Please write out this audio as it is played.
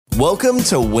Welcome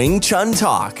to Wing Chun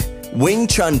Talk. Wing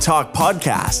Chun Talk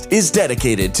podcast is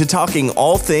dedicated to talking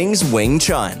all things Wing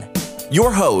Chun.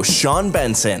 Your host, Sean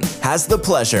Benson, has the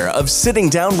pleasure of sitting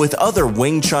down with other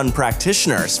Wing Chun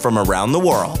practitioners from around the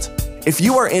world. If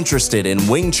you are interested in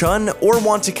Wing Chun or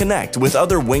want to connect with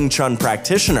other Wing Chun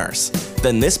practitioners,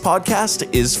 then this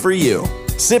podcast is for you.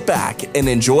 Sit back and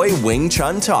enjoy Wing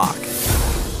Chun Talk.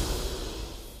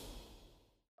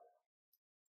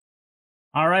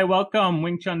 All right, welcome,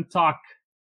 Wing Chun Talk.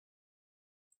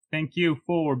 Thank you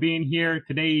for being here.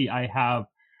 Today I have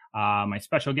my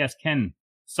special guest, Ken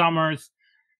Summers.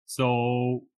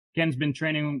 So Ken's been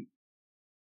training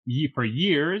for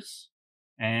years,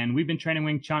 and we've been training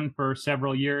Wing Chun for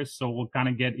several years, so we'll kind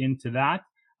of get into that.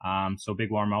 So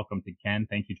big warm welcome to Ken.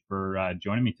 Thank you for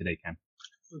joining me today, Ken.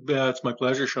 Yeah, it's my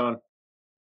pleasure, Sean.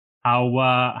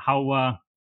 How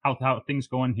things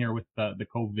going here with the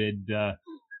COVID?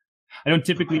 I don't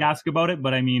typically ask about it,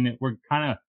 but I mean, we're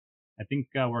kind of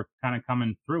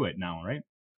coming through it now, right?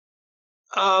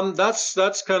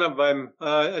 That's kind of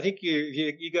I think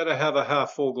you got to have a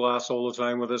half full glass all the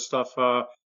time with this stuff,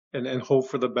 and hope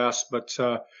for the best. But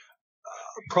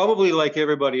probably like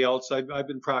everybody else, I've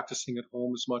been practicing at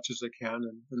home as much as I can,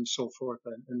 and so forth,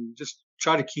 and just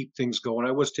try to keep things going.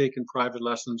 I was taking private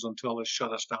lessons until they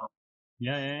shut us down.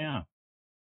 Yeah.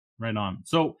 Right on.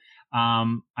 So,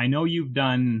 I know you've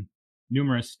done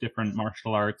numerous different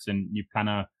martial arts, and you've kind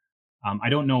of, I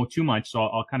don't know too much, so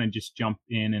I'll kind of just jump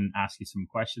in and ask you some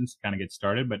questions to kind of get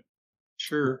started. But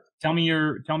sure, tell me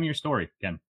your story,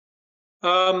 Ken.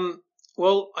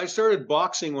 Well, I started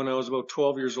boxing when I was about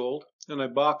 12 years old, and I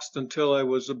boxed until I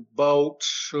was about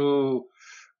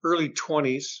early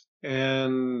 20s,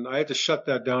 and I had to shut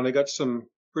that down. I got some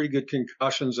pretty good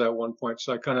concussions at one point,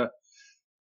 so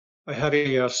I had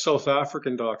a South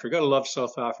African doctor. You gotta love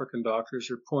South African doctors.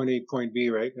 You're point A, point B,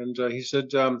 right? And he said,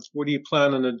 "What are you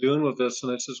planning on doing with this?"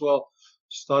 And I says, "Well,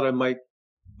 just thought I might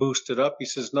boost it up." He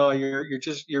says, "No,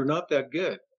 you're not that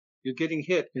good. You're getting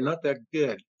hit. You're not that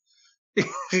good."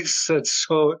 He said,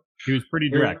 "So." He was pretty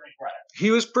direct. He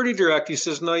was pretty direct. He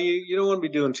says, "No, you don't want to be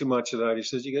doing too much of that." He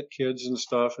says, "You got kids and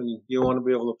stuff, and you want to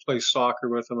be able to play soccer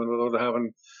with them and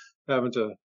without having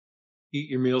to eat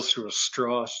your meals through a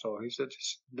straw." So he said,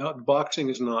 boxing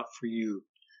is not for you.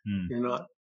 You're not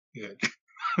good.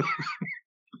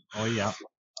 Oh, yeah.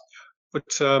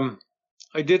 But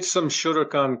I did some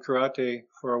Shotokan karate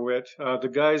for a bit. The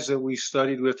guys that we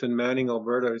studied with in Manning,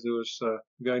 Alberta, there was a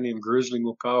guy named Grizzly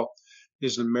Mukau.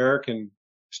 He's an American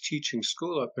teaching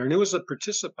school up there. And it was a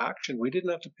participation. We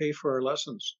didn't have to pay for our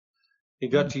lessons. He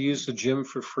got to use the gym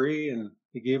for free, and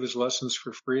he gave his lessons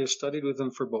for free. I studied with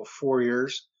him for about 4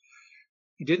 years.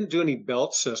 He didn't do any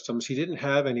belt systems. He didn't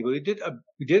have any, but he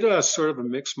did a sort of a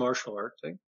mixed martial art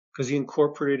thing because he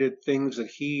incorporated things that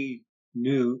he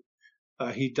knew.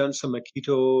 He'd done some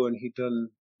Aikido, and he'd done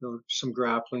some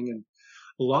grappling and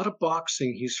a lot of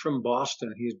boxing. He's from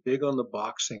Boston. He's big on the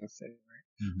boxing thing,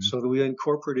 right? Mm-hmm. So we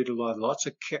incorporated lots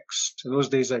of kicks. In those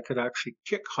days, I could actually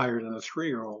kick higher than a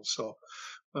 3-year-old. So,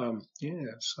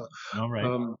 So, all right.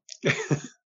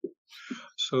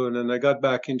 So, and then I got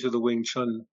back into the Wing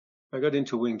Chun. I got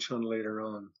into Wing Chun later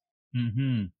on.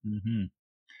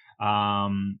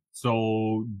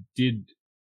 So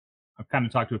I've kind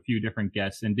of talked to a few different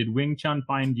guests, and did Wing Chun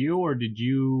find you, or did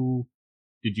you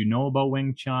know about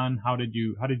Wing Chun? How did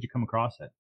you come across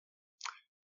it?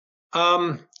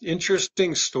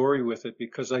 Interesting story with it,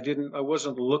 because I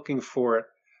wasn't looking for it.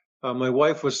 My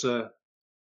wife was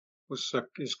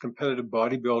his competitive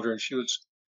bodybuilder, and she was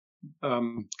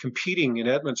competing in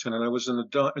Edmonton, and I was in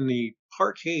the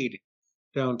parkade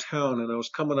downtown, and I was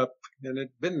coming up, and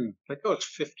it'd been I was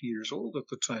 50 years old at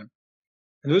the time.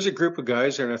 And there was a group of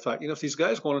guys there, and I thought, if these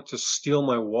guys wanted to steal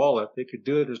my wallet, they could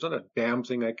do it. There's not a damn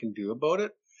thing I can do about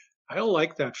it. I don't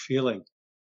like that feeling.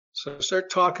 So I started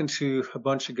talking to a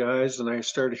bunch of guys, and I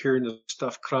started hearing the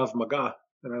stuff Krav Maga.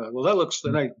 And I thought, well, that looks,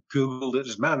 then I Googled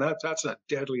it, man, that's a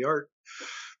deadly art.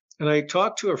 And I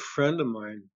talked to a friend of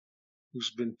mine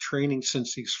who's been training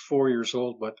since he's 4 years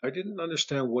old, but I didn't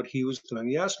understand what he was doing.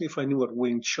 He asked me if I knew what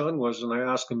Wing Chun was, and I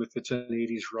asked him if it's an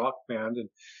 80s rock band, and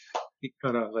he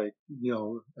kind of like,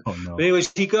 Oh, no. But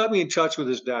anyways, he got me in touch with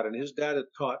his dad, and his dad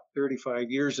had taught 35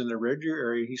 years in the Red Deer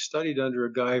area. He studied under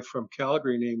a guy from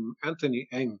Calgary named Anthony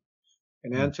Eng,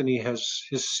 and Anthony his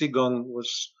Sigong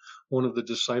was one of the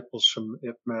disciples from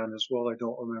Ip Man as well. I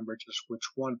don't remember just which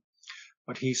one,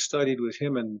 but he studied with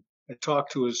him, and I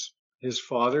talked to his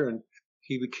father, and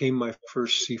he became my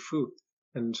first Sifu.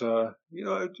 And,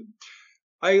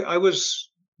 I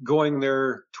was going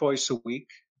there twice a week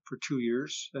for 2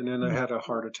 years, and then I had a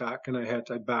heart attack, and I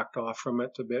backed off from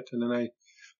it a bit. And then I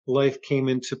life came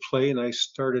into play and I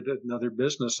started another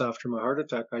business after my heart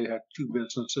attack. I had two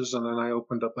businesses and then I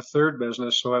opened up a third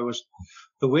business. So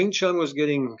the Wing Chun was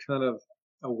getting kind of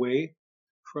away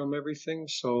from everything.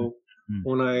 So Mm-hmm.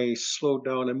 when I slowed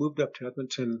down, I moved up to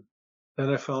Edmonton. Then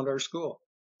I found our school.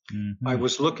 Mm-hmm. I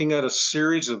was looking at a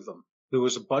series of them. There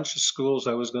was a bunch of schools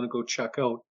I was going to go check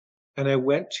out. And I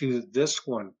went to this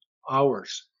one,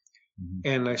 ours. Mm-hmm.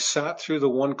 And I sat through the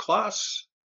one class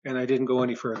and I didn't go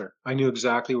any further. I knew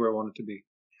exactly where I wanted to be.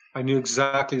 I knew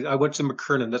exactly. I went to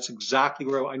McKernan. That's exactly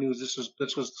where I knew this was the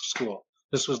school.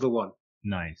 This was the one.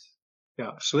 Nice.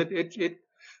 Yeah. So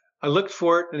I looked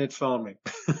for it and it found me.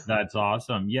 That's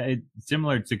awesome. Yeah. It's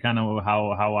similar to kind of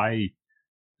how I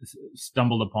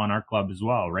stumbled upon our club as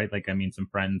well, right? Like, I mean, some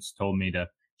friends told me to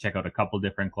check out a couple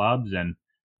different clubs and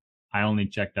I only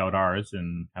checked out ours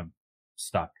and have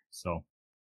stuck. So,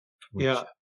 which, yeah.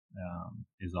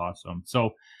 Is awesome.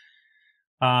 So,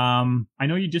 I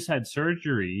know you just had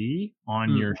surgery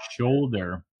on your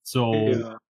shoulder.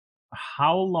 So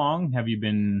how long have you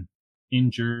been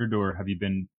injured or have you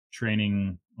been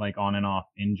training like on and off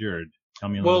injured? Tell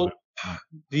me a little bit.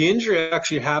 The injury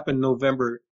actually happened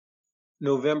November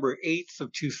 8th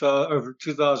of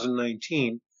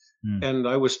 2019. And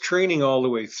I was training all the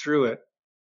way through it.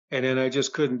 And then I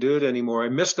just couldn't do it anymore. I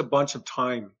missed a bunch of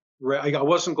time. I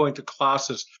wasn't going to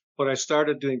classes, but I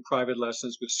started doing private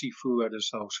lessons with Sifu at his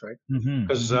house, right?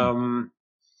 Because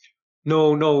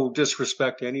no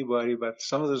disrespect to anybody, but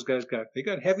some of those guys they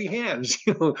got heavy hands.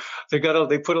 You know, they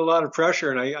put a lot of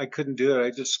pressure, and I couldn't do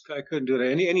it. I couldn't do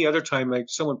it. Any other time, like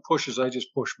someone pushes, I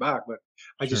just push back, but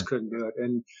I just couldn't do it.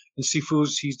 And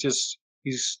Sifu's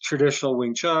he's traditional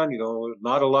Wing Chun, you know,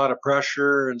 not a lot of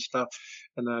pressure and stuff,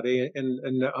 and that,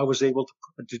 and I was able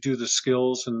to do the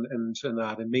skills and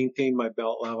that, and maintain my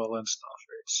belt level and stuff,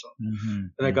 right? So,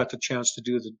 and I got the chance to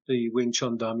do the Wing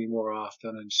Chun dummy more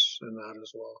often and that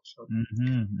as well. So,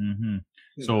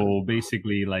 so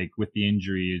basically, like with the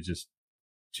injury, it's just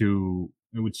it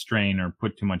would strain or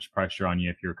put too much pressure on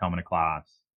you if you're coming to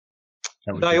class.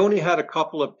 I only had a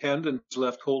couple of tendons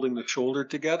left holding the shoulder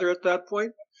together at that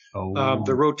point.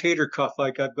 The rotator cuff,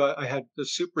 I had the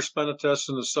supraspinatus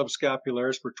and the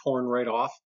subscapularis were torn right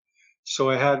off. So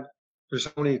there's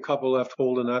only a couple left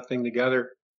holding that thing together.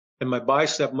 And my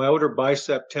outer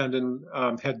bicep tendon,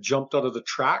 had jumped out of the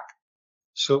track.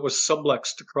 So it was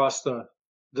sublexed across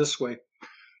this way.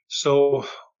 So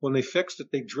when they fixed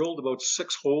it, they drilled about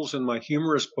 6 holes in my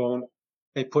humerus bone.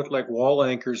 They put like wall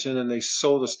anchors in and they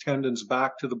sew those tendons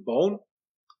back to the bone.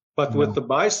 But with the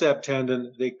bicep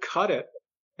tendon, they cut it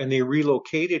and they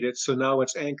relocated it. So now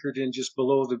it's anchored in just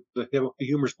below the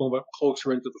humerus bone, but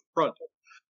closer into the front.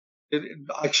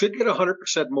 I should get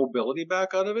 100% mobility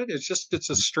back out of it. It's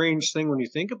a strange thing when you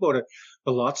think about it.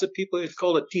 But lots of people, it's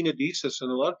called a tenodesis, and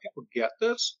a lot of people get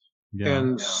this,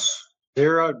 and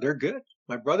they're good.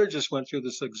 My brother just went through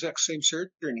this exact same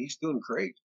surgery, and he's doing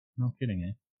great. No kidding,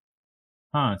 eh?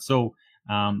 Huh. So,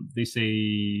 they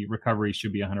say recovery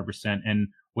should be 100%. And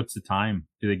what's the time?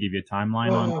 Do they give you a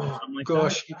timeline on something like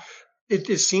that?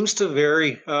 It seems to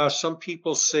vary. Some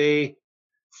people say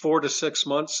 4 to 6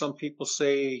 months. Some people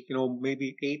say,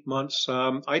 maybe 8 months.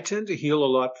 I tend to heal a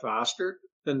lot faster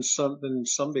than some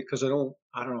because I don't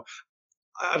know.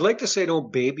 I'd like to say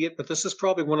don't baby it, but this is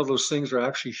probably one of those things where I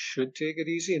actually should take it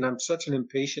easy. And I'm such an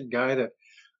impatient guy that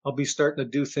I'll be starting to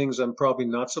do things I'm probably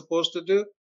not supposed to do.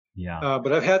 Yeah.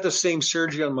 But I've had the same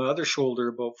surgery on my other shoulder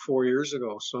about 4 years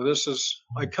ago. So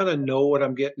I kind of know what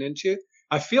I'm getting into.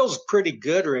 I feels pretty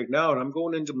good right now, and I'm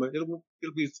going into it'll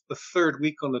be the third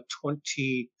week on the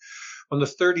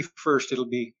 31st. It'll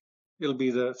be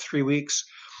the 3 weeks,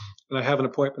 and I have an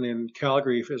appointment in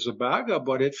Calgary as a backup,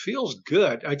 but it feels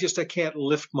good. I can't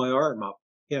lift my arm up.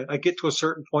 Yeah, I get to a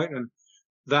certain point, and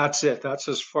that's it. That's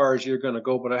as far as you're going to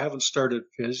go. But I haven't started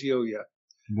physio yet.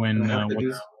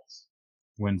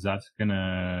 When's that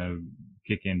gonna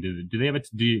kick in? Do they have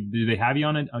do they have you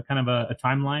on a kind of a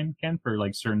timeline, Ken, for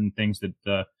like certain things that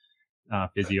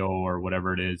physio or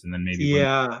whatever it is, and then maybe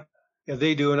yeah,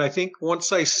 they do. And I think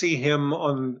once I see him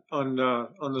on the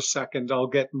 2nd, I'll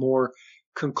get more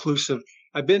conclusive.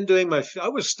 I've been doing I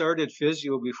was started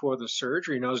physio before the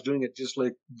surgery, and I was doing it just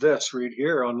like this right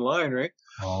here online, right?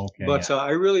 Oh, okay. But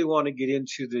I really want to get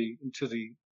into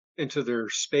their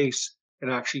space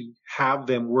and actually have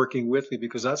them working with me,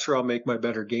 because that's where I'll make my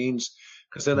better gains,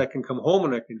 because then I can come home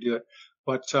and I can do it.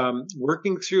 But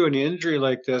working through an injury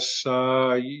like this,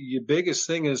 your biggest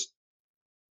thing is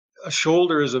a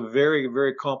shoulder is a very,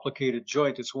 very complicated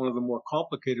joint. It's one of the more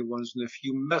complicated ones. And if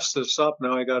you mess this up,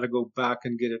 now I got to go back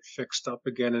and get it fixed up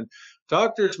again. And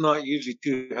doctor's not usually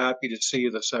too happy to see you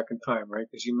the second time, right?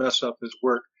 Because you mess up his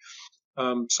work.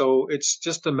 So it's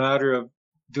just a matter of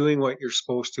doing what you're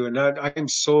supposed to. And I'm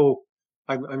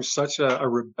such a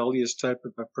rebellious type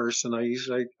of a person.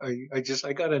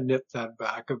 I gotta nip that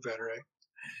back a bit, right?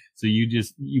 So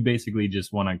you basically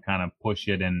just want to kind of push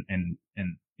it and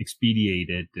expedite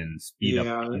it and speed up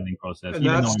Yeah. the healing process, And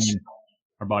even though, I that's, mean,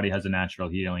 our body has a natural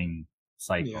healing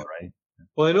cycle, yeah. right?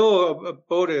 Well, I know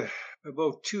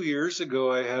about 2 years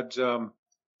ago, I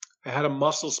had a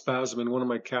muscle spasm in one of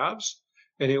my calves,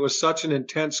 and it was such an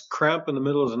intense cramp in the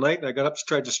middle of the night. And I got up,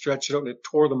 tried to stretch it out, and it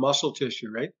tore the muscle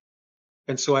tissue, right?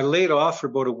 And so I laid off for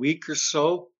about a week or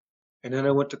so, and then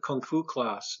I went to kung fu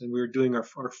class, and we were doing our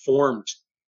forms,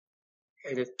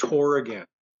 and it tore again,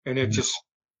 and it No. just.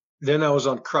 Then I was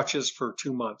on crutches for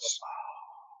 2 months.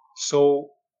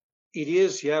 So it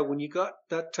is, yeah. When you got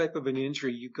that type of an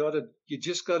injury, you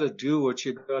just gotta do what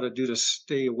you gotta do to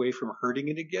stay away from hurting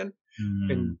it again.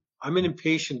 Mm. And I'm an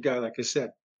impatient guy, like I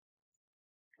said.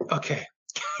 Okay,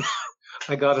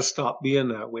 I got to stop being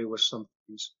that way with some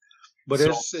things. But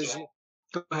So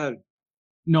go ahead.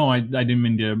 no, I didn't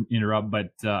mean to interrupt,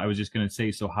 but I was just gonna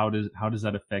say, so how does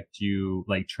that affect you,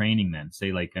 like training then?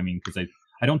 Say, like, I mean, because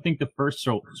I don't think the first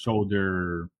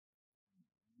shoulder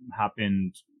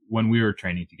happened when we were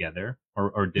training together,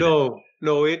 or did it? No,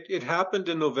 no, it happened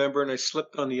in November, and I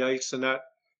slipped on the ice, and that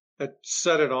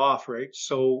set it off, right?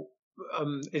 So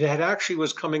it had actually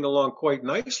was coming along quite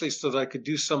nicely, so that I could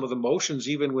do some of the motions,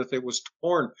 even with it was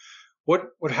torn. What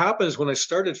happened is when I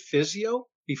started physio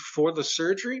before the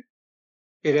surgery,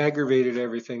 it aggravated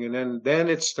everything, and then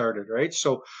it started, right?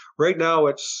 So right now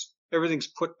it's everything's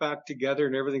put back together,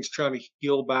 and everything's trying to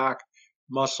heal back.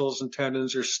 Muscles and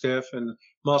tendons are stiff, and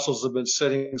muscles have been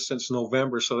sitting since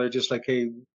November, so they're just like,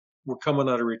 hey, we're coming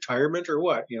out of retirement or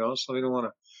what, so they don't want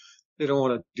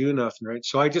to do nothing, right?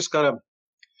 So I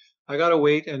gotta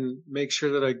wait and make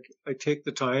sure that I take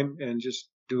the time and just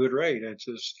do it right. It's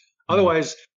just Mm.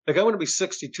 otherwise, like, I want to be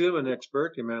 62 my next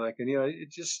birthday, man. Like, and it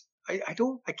just I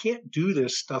can't do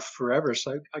this stuff forever.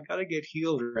 So I gotta get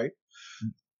healed, right?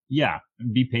 Yeah,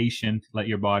 be patient, let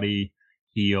your body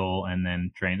heal, and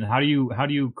then train. How do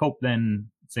you cope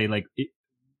then? Say, like,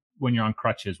 when you're on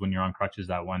crutches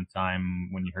that one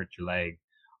time when you hurt your leg,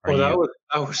 are Well, you?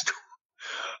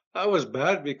 that was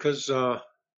bad because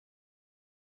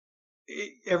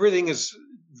everything is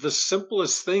the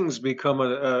simplest things become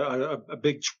a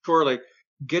big chore, like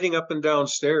getting up and down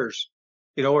stairs,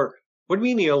 or what do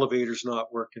you mean the elevator's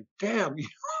not working? Damn,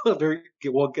 there.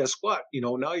 Well, guess what?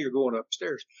 Now you're going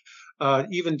upstairs.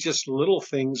 Even just little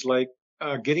things like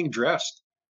getting dressed.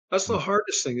 That's the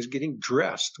hardest thing is getting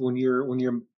dressed when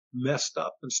you're messed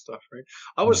up and stuff, right?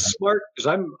 I was Mhm. smart because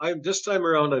I'm this time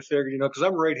around I figured, because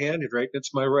I'm right-handed, right?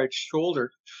 It's my right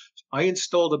shoulder. I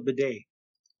installed a bidet.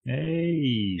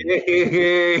 Hey.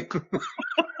 Hey,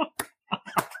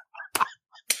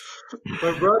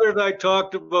 my brother and I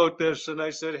talked about this, and I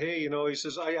said, "Hey, he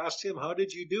says, I asked him, how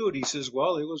did you do it? He says,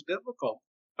 well, it was difficult."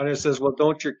 And I says, well,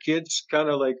 don't your kids kind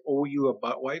of like owe you a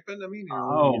butt wiping? I mean,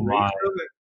 Oh you raised my. them.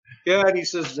 Yeah, and he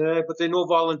says, but they know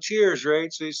volunteers,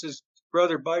 right? So he says,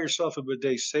 brother, buy yourself a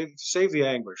bidet, save the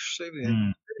anguish, save the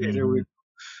anguish. Hey, there we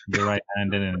Mm-hmm. You're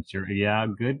right-handed, and yeah,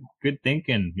 good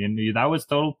thinking. That was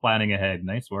total planning ahead.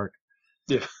 Nice work.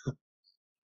 Yeah.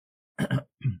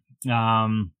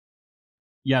 Um,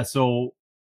 yeah. So,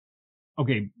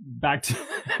 okay, back to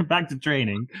back to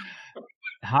training.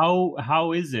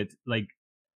 How is it, like,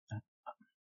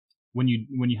 when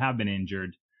you have been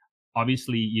injured?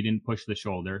 Obviously, you didn't push the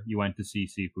shoulder. You went to see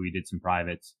Sifu. You did some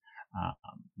privates,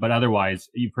 but otherwise,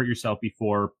 you've hurt yourself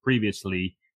before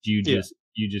previously. Do Yeah.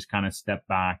 you just kind of step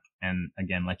back and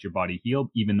again let your body heal,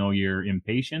 even though you're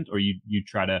impatient, or you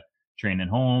try to train at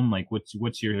home? Like, what's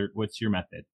your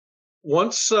method?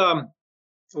 Once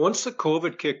once the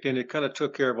COVID kicked in, it kind of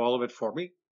took care of all of it for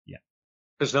me. Yeah.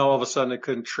 Because now all of a sudden I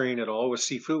couldn't train at all with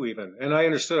Sifu even, and I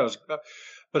understood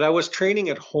but I was training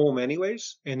at home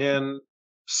anyways. And then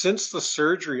since the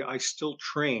surgery, I still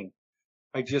train.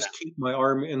 I just keep my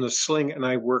arm in the sling and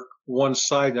I work one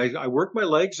side. I work my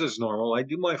legs as normal. I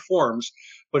do my forms,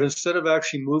 but instead of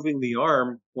actually moving the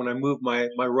arm, when I move my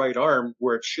right arm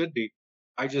where it should be,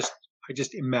 I just I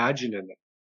just imagine it.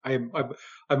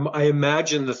 I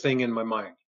imagine the thing in my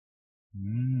mind.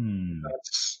 Mm.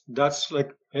 That's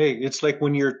like, hey, it's like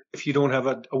when if you don't have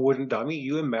a wooden dummy,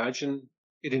 you imagine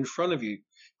it in front of you.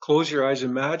 Close your eyes,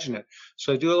 imagine it.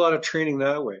 So I do a lot of training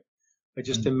that way. I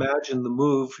just Mm. imagine the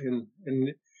move, and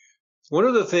one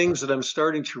of the things that I'm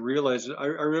starting to realize, I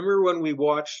remember when we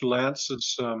watched Lance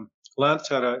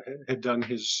had done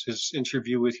his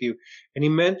interview with you, and he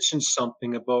mentioned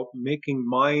something about making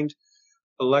mind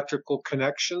electrical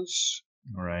connections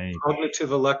Right.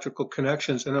 cognitive electrical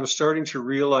connections. And I'm starting to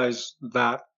realize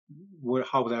that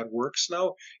how that works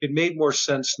now. It made more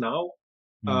sense now.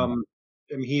 Mm. Um,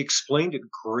 and he explained it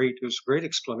great. It was a great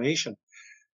explanation.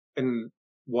 And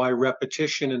why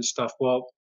repetition and stuff. Well,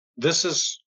 this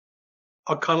is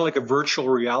kind of like a virtual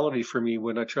reality for me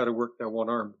when I try to work that one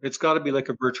arm. It's got to be like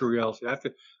a virtual reality. I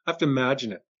have to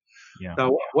imagine it. Yeah.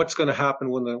 Now, what's going to happen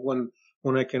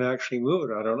when I can actually move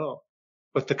it? I don't know.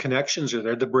 But the connections are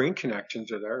there. The brain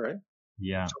connections are there, right?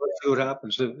 Yeah. So let's see what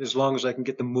happens. As long as I can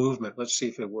get the movement, let's see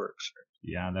if it works.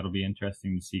 Yeah. That'll be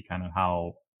interesting to see kind of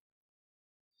how,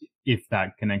 if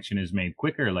that connection is made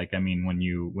quicker. Like, I mean, when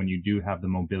you do have the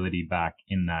mobility back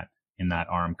in that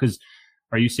arm, because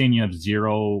are you saying you have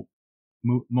zero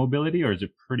mobility, or is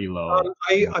it pretty low?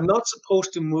 I'm not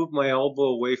supposed to move my elbow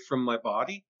away from my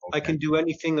body. I Okay. can do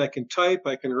anything. I can type.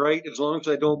 I can write as long as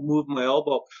I don't move my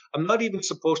elbow. I'm not even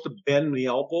supposed to bend the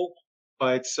elbow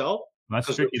by itself. That's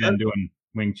Because tricky then doing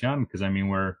Wing Chun, because I mean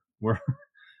we're well,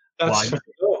 that's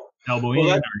no. elbow Well, in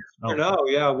that's or for now.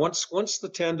 Yeah. Once the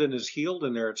tendon is healed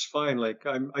in there, it's fine. Like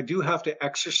I do have to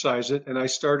exercise it, and I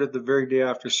started the very day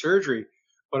after surgery,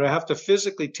 but I have to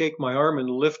physically take my arm and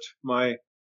lift my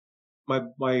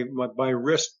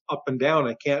wrist up and down.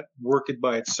 I can't work it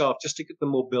by itself just to get the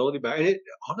mobility back. And it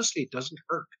honestly, it doesn't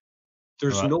hurt.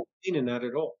 There's well, no pain in that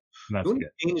at all. The that's only good.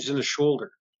 pain is in the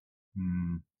shoulder.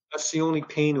 Mm, That's the only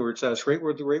pain where it's at. It's right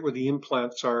where the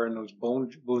implants are and those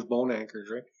bone anchors,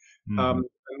 right? hmm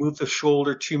I move the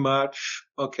shoulder too much.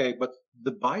 Okay, but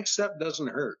the bicep doesn't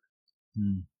hurt.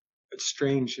 mm, It's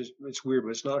strange. It's weird, but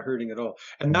it's not hurting at all.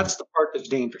 And mm. that's the part that's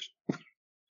dangerous.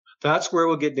 That's where it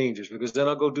will get dangerous because then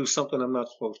I'll go do something I'm not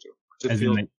supposed to. 'Cause it As in,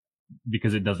 feels like,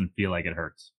 because it doesn't feel like it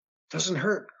hurts. doesn't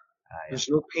hurt. Yeah. There's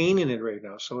no pain in it right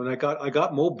now. So when I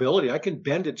got mobility, I can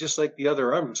bend it just like the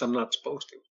other arm because I'm not supposed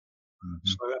to. Hmm.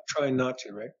 So I'm trying not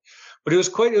to, right? But it was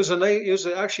a night, it was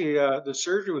actually, the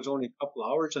surgery was only a couple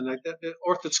hours and the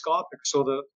orthoscopic. So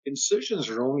the incisions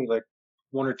are only like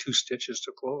 1 or 2 stitches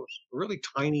to close, really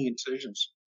tiny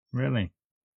incisions. Really?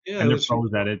 Yeah, And it they're was,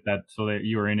 pros at it, that so that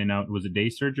you were in and out. Was it day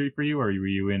surgery for you, or were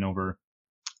you in over?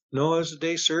 no, it was a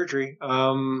day surgery.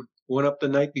 Went up the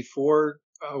night before.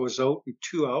 I was out in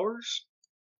 2 hours,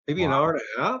 maybe an Wow. hour and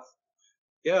a half.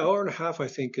 Yeah, hour and a half, I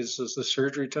think is the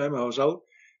surgery time. I was out.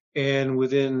 And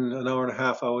within an hour and a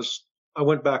half, I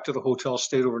went back to the hotel,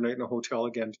 stayed overnight in a hotel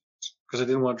again because I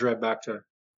didn't want to drive back to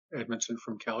Edmonton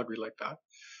from Calgary like that.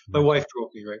 My Nice, wife drove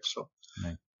me, right? So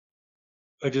nice.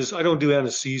 I don't do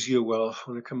anesthesia well.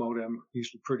 When I come out, I'm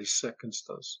usually pretty sick and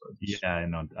stuff. So I just Yeah, I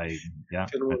know. Yeah,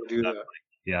 didn't I want to know do that. that.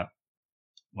 Yeah.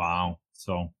 Wow.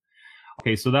 So,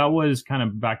 okay, so that was kind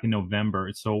of back in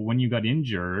November. So when you got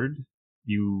injured,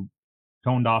 you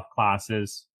toned off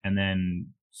classes and then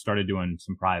started doing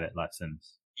some private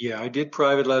lessons. Yeah, I did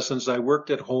private lessons. I worked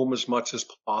at home as much as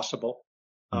possible.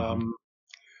 Hmm. Um,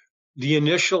 the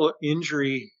initial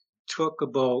injury took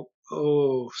about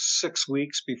 6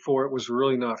 weeks before it was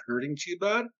really not hurting too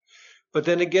bad. But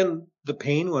then again, the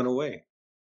pain went away.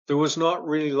 There was not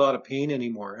really a lot of pain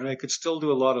anymore, and I could still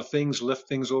do a lot of things, lift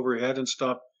things overhead and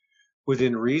stuff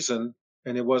within reason,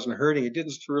 and it wasn't hurting. It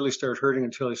didn't really start hurting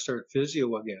until I started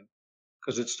physio again,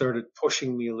 because it started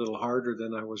pushing me a little harder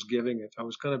than I was giving it. I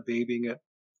was kind of babying it.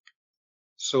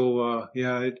 So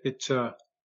yeah,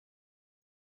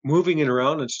 moving it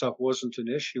around and stuff wasn't an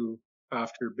issue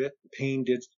after a bit. The pain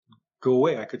did go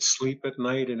away. I could sleep at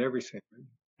night and everything.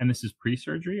 And this is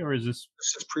pre-surgery, or is this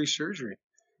This is pre-surgery.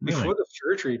 really? Before the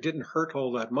surgery, it didn't hurt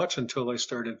all that much until I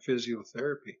started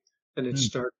physiotherapy. And Hmm.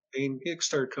 it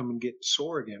started coming getting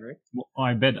sore again, right? Well,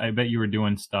 I bet you were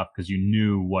doing stuff because you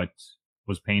knew what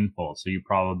was painful, so you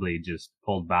probably just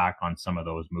pulled back on some of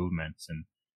those movements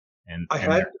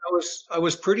I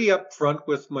was pretty upfront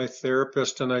with my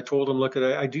therapist and I told him, look,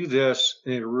 I do this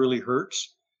and it really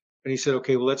hurts. And he said,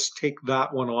 okay, well, let's take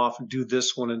that one off and do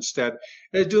this one instead. And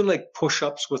I was doing like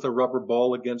push-ups with a rubber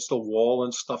ball against the wall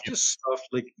and stuff, Yep. just stuff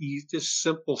like easy, just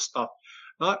simple stuff,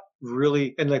 not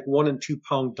really, and like 1 and 2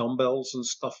 pound dumbbells and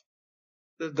stuff,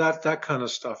 that kind of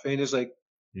stuff. And it's like,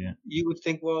 Yeah. you would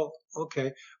think, well,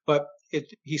 okay, but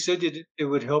he said it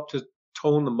would help to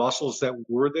tone the muscles that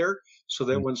were there so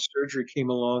that Mm. when surgery came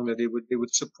along that it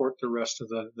would support the rest of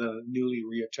the newly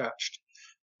reattached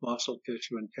muscle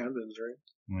tissue and tendons, right?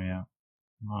 Yeah.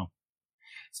 Wow.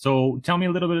 So tell me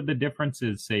a little bit of the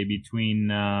differences, say, between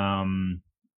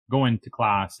going to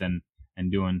class and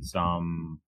doing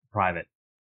some private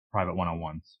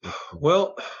one-on-ones.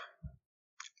 Well,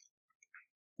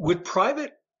 with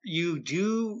private, you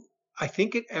do, I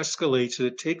think it escalates it.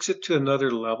 It takes it to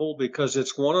another level because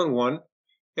it's one-on-one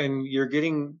and you're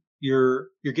getting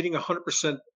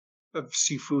 100%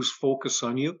 Sifu's focus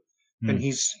on you, and Mm.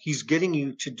 he's getting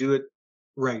you to do it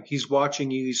right. He's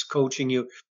watching you, he's coaching you,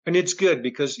 and it's good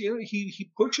because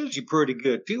he pushes you pretty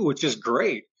good too, which is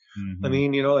great. I Hmm.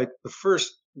 mean, like the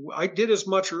first, I did as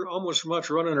much or almost as much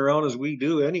running around as we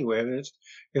do anyway. And it's,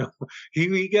 you know,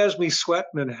 he has me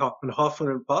sweating and huffing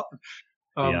and puffing.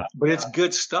 Yeah. But it's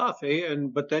good stuff, eh?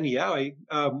 But then, yeah,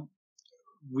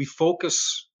 we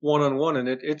focus one on one, and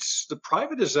it's the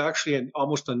private is actually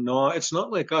almost a non. It's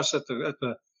not like us at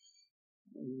the.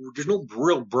 There's no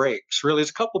real breaks, really.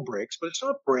 It's a couple breaks, but it's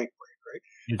not break, right?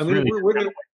 I It's mean, really we're kind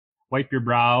of wipe your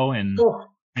brow and oh,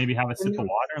 maybe have a sip and of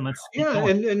water and let's keep yeah,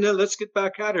 going. and let's get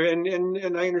back at it.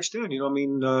 And I understand, I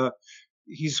mean,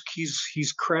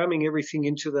 he's cramming everything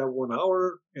into that 1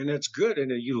 hour, and that's good,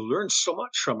 and you learn so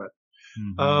much from it.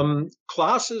 Hmm.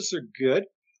 Classes are good.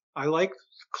 I like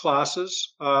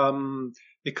classes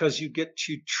because you get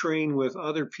to train with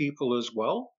other people as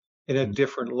well and at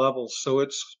different levels. So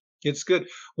it's good.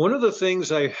 One of the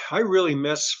things I really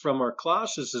miss from our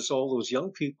classes is all those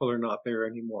young people are not there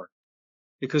anymore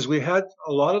because we had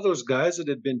a lot of those guys that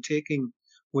had been taking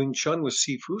Wing Chun with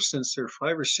Sifu since they're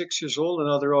 5 or 6 years old, and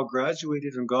now they're all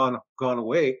graduated and gone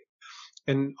away.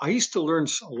 And I used to learn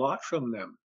a lot from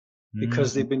them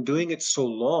because Hmm. they've been doing it so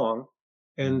long.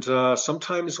 And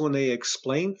sometimes when they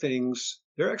explain things,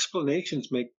 their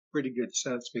explanations make pretty good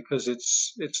sense because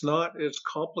it's not as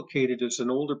complicated as an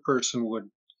older person would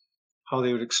how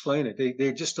they would explain it.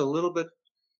 They're just a little bit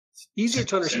easier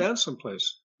to understand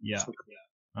someplace. Yeah. So,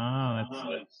 Oh,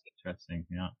 that's interesting.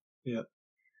 Yeah. yeah,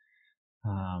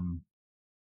 Um,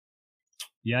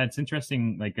 yeah, it's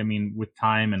interesting. Like, I mean, with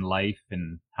time and life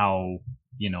and how,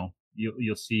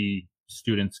 you'll see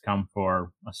students come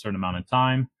for a certain amount of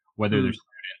time, whether they're mm,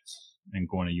 students and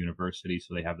going to university.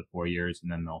 So they have the 4 years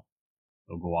and then they'll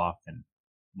go off and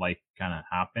life kind of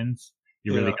happens.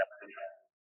 You really yeah, got to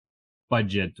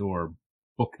budget or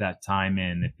book that time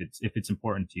in if it's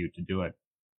important to you to do it.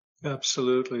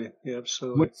 absolutely, yeah,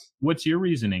 absolutely. What's your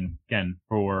reasoning, Ken,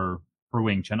 for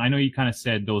Wing Chun? I know you kind of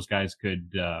said those guys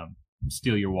could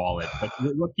steal your wallet, but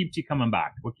what keeps you coming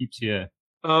back? What keeps you?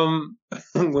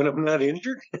 When I'm not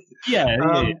injured, Yeah,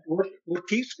 yeah, yeah. what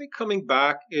keeps me coming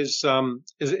back is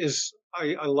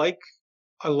I like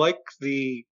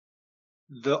the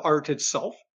art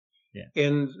itself, Yeah.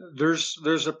 and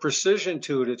there's a precision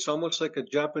to it. It's almost like a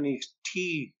Japanese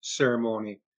tea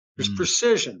ceremony. There's Mm,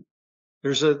 precision.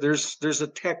 There's a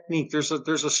technique. There's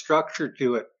a structure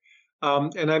to it.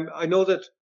 And I know that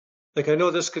like I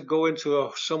know this could go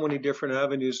into so many different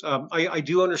avenues. I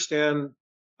do understand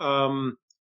um,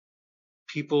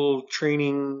 people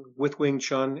training with Wing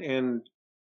Chun and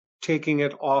taking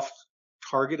it off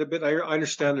target a bit. I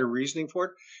understand their reasoning for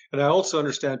it, and I also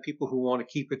understand people who want to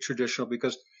keep it traditional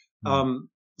because, mm,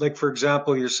 like for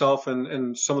example, yourself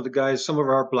and some of the guys, some of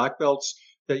our black belts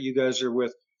that you guys are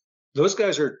with, those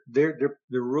guys are they're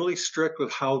really strict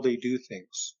with how they do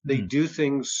things. They mm, do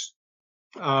things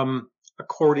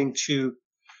according to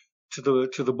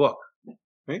the book,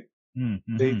 right? mm,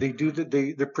 They do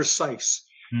they're precise,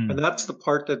 and mm, that's the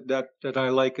part that I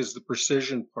like is the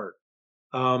precision part.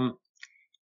 Um,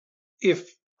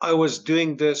 if I was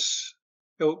doing this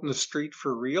out in the street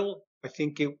for real, I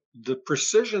think the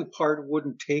precision part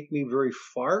wouldn't take me very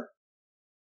far.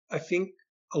 I think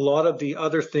a lot of the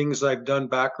other things I've done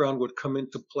background would come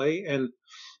into play. And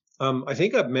I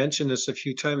think I've mentioned this a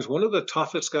few times. One of the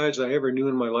toughest guys I ever knew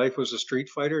in my life was a street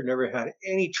fighter, never had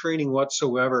any training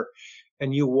whatsoever.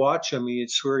 And you watch him,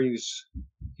 you'd swear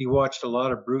he watched a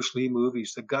lot of Bruce Lee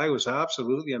movies. The guy was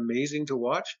absolutely amazing to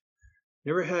watch.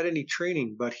 Never had any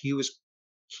training, but he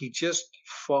just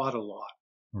fought a lot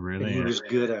and really? he Yeah. was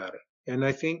good at it. And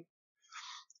I think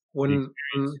The when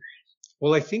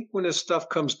well, I think when this stuff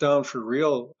comes down for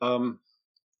real,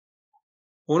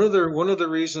 one of the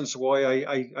reasons why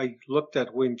I looked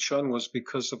at Wing Chun was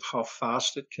because of how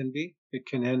fast it can be. It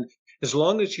can end as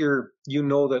long as you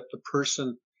know that the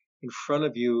person in front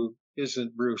of you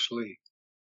isn't Bruce Lee.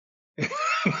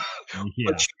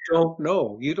 But Yeah. you don't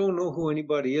know. You don't know who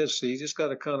anybody is, so you just got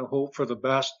to kind of hope for the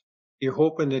best. You're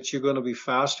hoping that you're going to be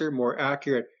faster, more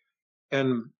accurate.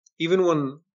 And even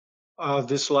when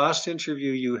this last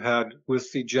interview you had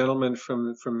with the gentleman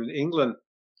from England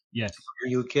Yes. or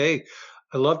UK,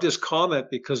 I loved his comment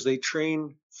because they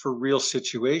train for real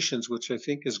situations, which I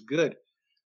think is good.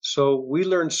 So we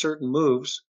learn certain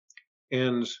moves,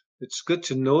 and it's good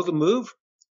to know the move,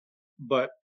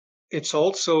 but it's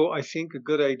also, I think, a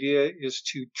good idea is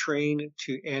to train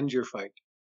to end your fight,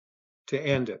 to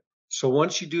end it. So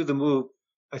once you do the move,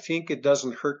 I think it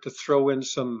doesn't hurt to throw in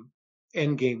some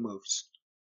end game moves.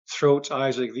 Throats,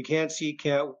 eyes, like if you can't see,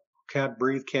 can't can't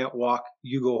breathe, can't walk,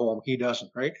 you go home. He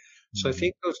doesn't, right? So I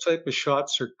think those type of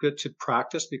shots are good to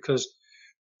practice, because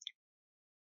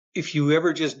if you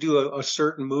ever just do a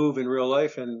certain move in real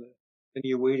life and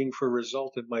you're waiting for a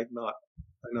result, it might not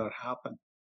happen.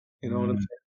 You know what I'm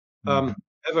saying?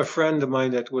 I have a friend of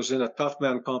mine that was in a tough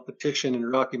man competition in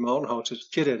Rocky Mountain House. His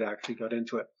kid had actually got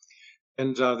into it.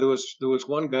 And there was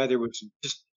one guy,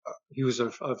 he was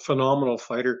a phenomenal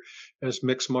fighter, as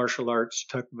mixed martial arts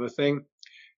type of a thing.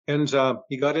 And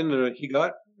he got in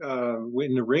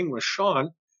the ring with Sean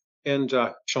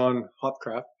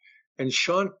Hopcraft, and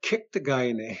Sean kicked the guy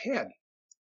in the head,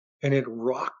 and it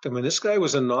rocked him. And this guy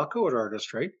was a knockout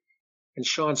artist, right? And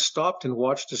Sean stopped and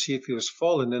watched to see if he was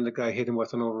falling. Then the guy hit him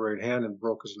with an overhand hand and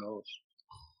broke his nose.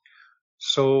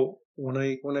 So when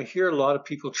I hear a lot of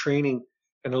people training,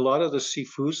 and a lot of the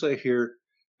Sifus I hear,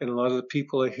 and a lot of the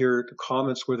people I hear the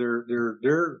comments where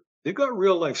they've got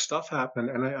real life stuff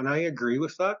happening, and I agree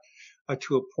with that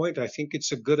to a point. I think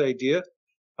it's a good idea.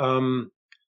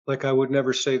 Like, I would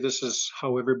never say this is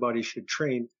how everybody should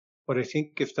train, but I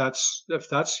think if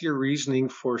that's your reasoning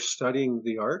for studying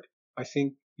the art, I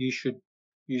think you should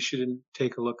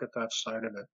take a look at that side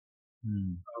of it.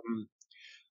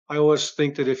 I always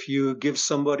think that if you give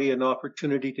somebody an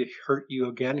opportunity to hurt you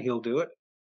again, he'll do it.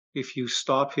 If you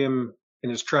stop him in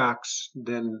his tracks,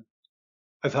 then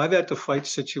I've had to fight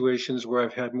situations where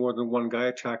I've had more than one guy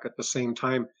attack at the same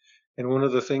time. And one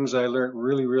of the things I learned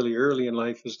really, really early in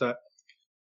life is that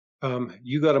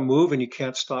you got to move, and you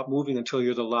can't stop moving until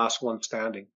you're the last one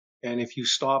standing. And if you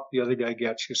stop, the other guy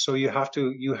gets you. So you have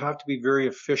to be very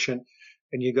efficient,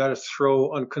 and you got to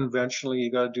throw unconventionally.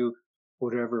 You got to do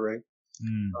whatever, right?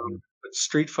 But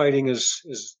street fighting is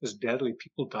deadly.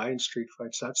 People die in street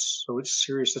fights. So it's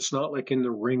serious. It's not like in the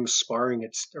ring sparring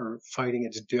or fighting.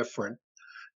 It's different.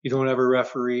 You don't have a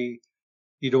referee.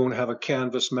 You don't have a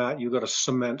canvas mat. You got a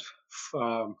cement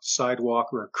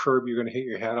sidewalk or a curb. You're going to hit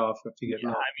your head off if you get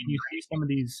knocked. I mean, you see some of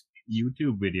these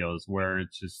YouTube videos where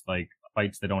it's just like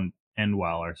fights that don't end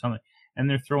well or something, and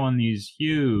they're throwing these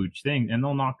huge things, and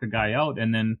they'll knock a guy out,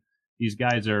 and then these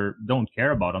guys don't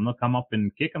care about him. They'll come up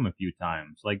and kick him a few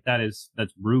times. Like, that's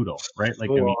brutal, right? Like,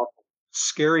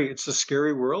 scary. It's a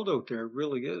scary world out there. It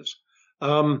really is.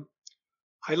 I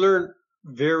learned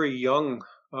very young.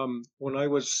 When I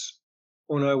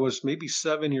was maybe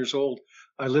 7 years old,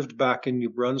 I lived back in New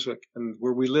Brunswick, and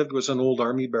where we lived was an old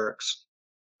army barracks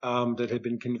that had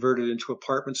been converted into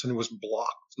apartments, and it was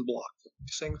blocks and blocks of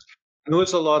these things. And there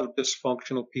was a lot of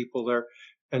dysfunctional people there.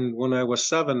 And when I was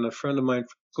 7, a friend of mine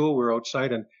from school, we were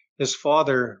outside, and his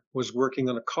father was working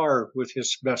on a car with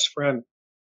his best friend.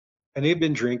 And they'd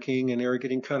been drinking, and they were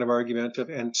getting kind of argumentative,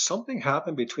 and something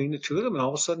happened between the two of them. And all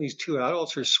of a sudden, these two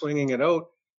adults are swinging it out.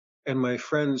 And my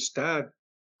friend's dad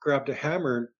grabbed a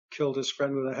hammer and killed his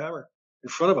friend with a hammer in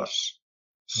front of us.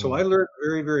 So I learned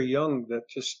very, very young that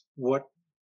just what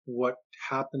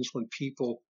happens when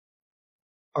people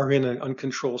are in an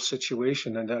uncontrolled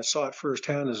situation. And I saw it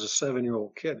firsthand as a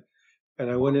 7-year-old kid. And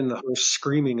I went in the house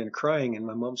screaming and crying, and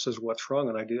my mom says, "What's wrong?"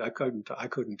 And I couldn't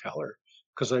tell her,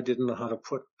 because I didn't know how to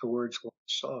put the words when I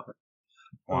saw her.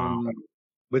 Wow.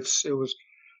 But it was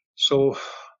so.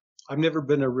 I've never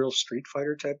been a real street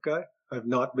fighter type guy. I've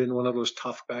not been one of those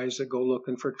tough guys that go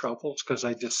looking for troubles, because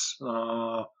it just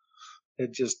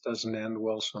doesn't end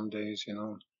well some days, you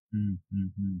know.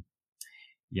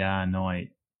 Yeah, no, I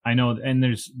know, and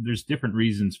there's different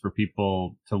reasons for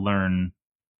people to learn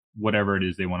whatever it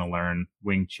is they want to learn.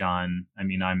 Wing Chun. I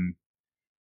mean, and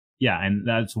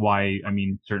that's why, I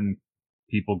mean, certain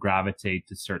people gravitate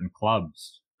to certain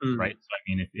clubs, right? So, I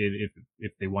mean,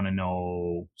 if they want to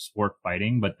know sport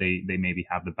fighting, but they maybe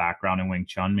have the background in Wing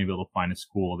Chun, maybe they'll find a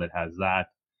school that has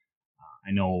that.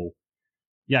 I know,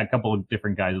 a couple of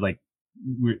different guys, like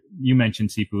you mentioned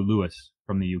Sifu Lewis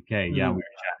from the UK. Yeah, we were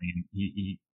chatting.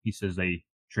 He says they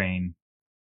train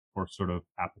for sort of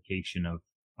application of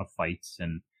fights,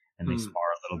 and they spar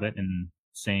a little bit. And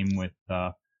same with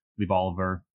Liv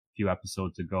Oliver a few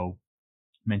episodes ago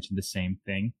mentioned the same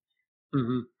thing.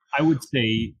 I would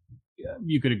say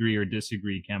you could agree or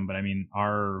disagree, Ken, but I mean,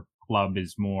 our club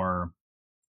is more,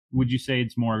 would you say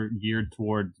it's more geared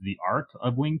towards the art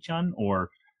of Wing Chun,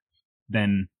 or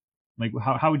then, like,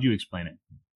 how would you explain it?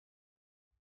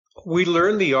 We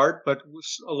learn the art, but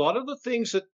a lot of the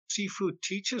things that Sifu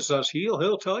teaches us,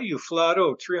 he'll tell you flat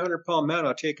out, 300-pound man,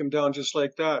 I'll take him down just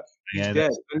like that. He's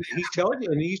dead. And he's telling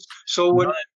you, and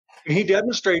when he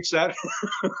demonstrates that.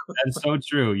 That's so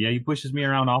true. Yeah, he pushes me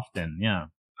around often. Yeah.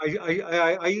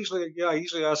 I usually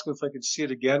ask him if I could see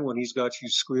it again when he's got you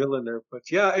squealing there. But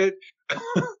yeah,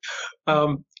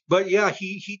 but yeah,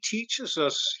 he teaches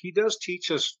us. He does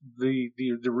teach us the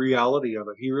reality of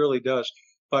it. He really does.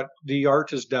 But the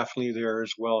art is definitely there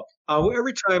as well.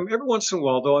 Every once in a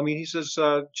while, though, I mean, he says,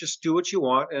 just do what you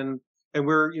want, and we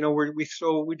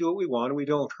do what we want, and we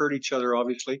don't hurt each other,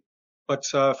 obviously. But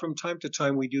from time to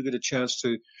time, we do get a chance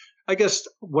to, I guess,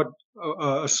 what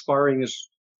sparring is,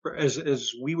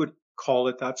 as we would call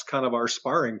it. That's kind of our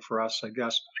sparring for us, I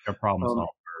guess. Like a problem Um, solver,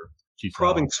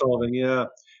 Problem Giselle. solving, yeah.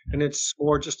 Yeah. And it's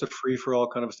more just a free for all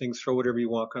kind of thing. Throw whatever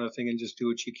you want kind of thing and just do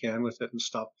what you can with it and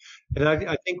stuff. And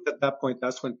I think at that point,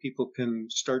 that's when people can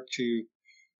start to,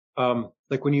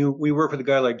 like when we work with a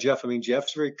guy like Jeff. I mean,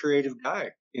 Jeff's a very creative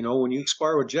guy. You know, when you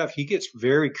spar with Jeff, he gets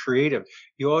very creative.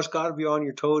 You always got to be on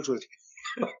your toes with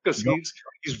him because Go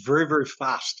he's very, very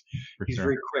fast. for He's sure.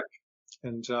 very quick.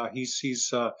 And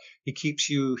he keeps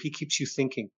you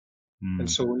thinking. And Mm.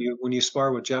 so when you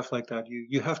spar with Jeff like that,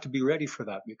 you have to be ready for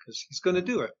that because he's going to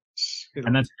do it. You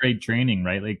And know. that's great training,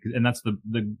 right? Like, and that's the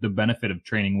benefit of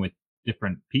training with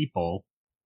different people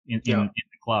in Yeah.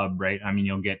 the club, right? I mean,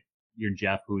 you'll get your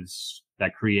Jeff, who's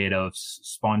that creative,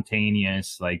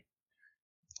 spontaneous, like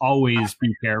always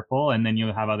be careful. And then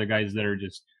you'll have other guys that are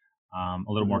just, a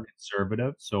little more Mhm.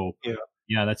 conservative. So Yeah,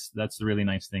 yeah, that's the really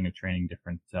nice thing of training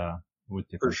different, with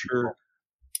for different sure. people.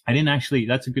 I didn't actually,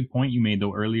 that's a good point you made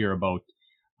though earlier about,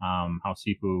 how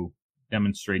Sifu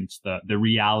demonstrates the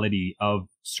reality of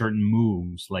certain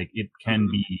moves. Like Mhm.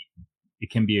 it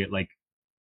can be like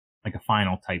a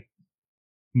final type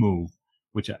move,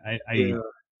 which Yeah.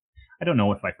 I don't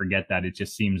know if I forget that. It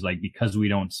just seems like because we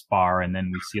don't spar and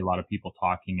then we see a lot of people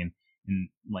talking in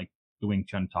like the Wing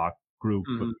Chun Talk group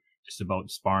Mhm. just about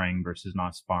sparring versus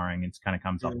not sparring. It kind of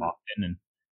comes up Yeah. often. And,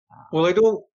 Well,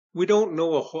 um, we don't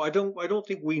know I don't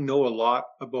think we know a lot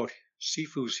about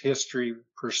Sifu's history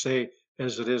per se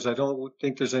as it is. I don't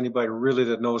think there's anybody really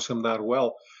that knows him that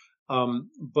well.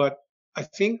 But I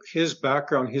think his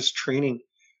background, his training,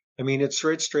 I mean, it's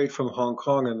right straight from Hong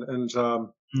Kong, and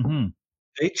mhm.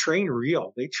 they train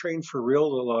real. They train for real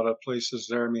at a lot of places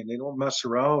there. I mean, they don't mess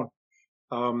around.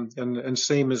 And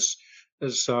same as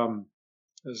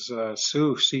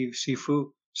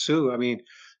Sifu Sue. I mean,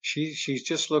 she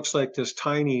just looks like this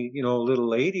tiny, little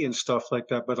lady and stuff like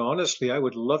that. But honestly, I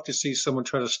would love to see someone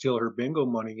try to steal her bingo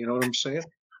money. You know what I'm saying?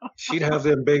 She'd have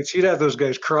those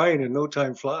guys crying in no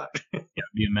time flat. Yeah,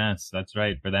 be a mess. That's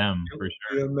right for them, It for would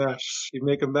sure. be a mess. You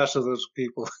make a mess of those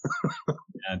people.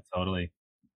 Yeah, totally.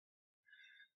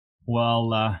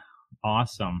 Well,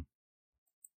 awesome.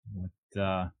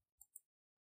 What,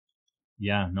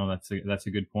 yeah, no, that's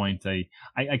a good point. I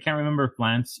can't remember if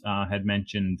Lance had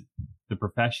mentioned the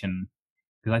profession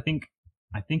because I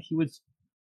think he was,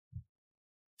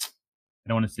 I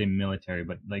don't want to say military,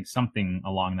 but like something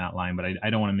along that line. But I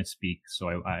don't want to misspeak, so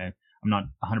I'm not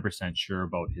 100% sure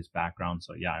about his background.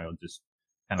 So yeah, I'll just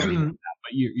kind of leave it at that.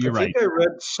 But I you're think right. I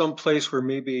read someplace where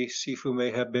maybe Sifu may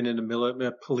have been in the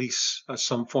military, police,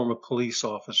 some form of police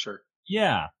officer.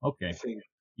 Yeah. I Okay. think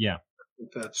Yeah. So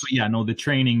that's yeah, no, the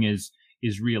training is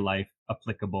real life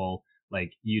applicable.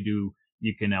 Like you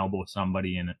can elbow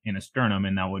somebody in a sternum,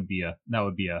 and that would be a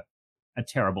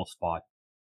terrible spot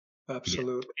to get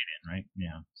absolutely, in, right?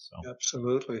 Yeah.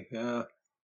 absolutely, yeah.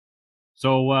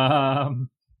 So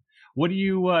what do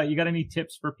you got any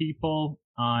tips for people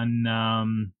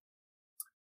on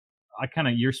kind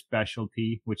of your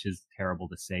specialty, which is terrible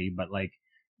to say, but like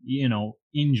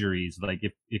injuries. Like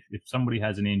if somebody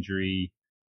has an injury,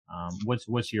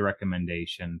 what's your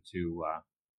recommendation to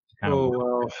kind of Oh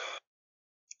work?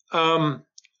 well. Um,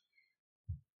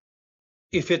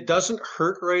 if it doesn't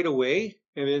hurt right away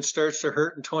and it starts to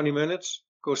hurt in 20 minutes,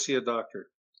 go see a doctor.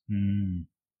 Mm,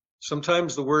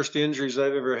 Sometimes the worst injuries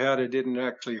I've ever had, it didn't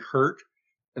actually hurt,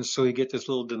 and so you get this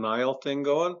little denial thing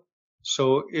going.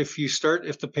 So if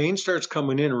the pain starts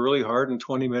coming in really hard in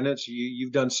 20 minutes,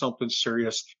 you've done something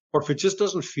serious. Or if it just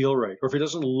doesn't feel right, or if it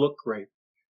doesn't look right,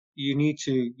 you need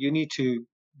to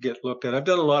get looked at. I've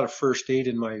done a lot of first aid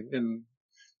in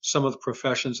some of the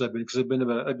professions because I've been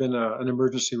an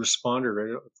emergency responder,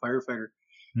 right, a firefighter.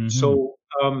 hmm. So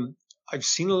I've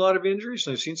seen a lot of injuries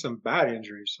and I've seen some bad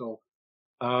injuries. So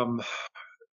um,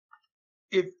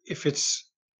 if it's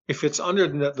under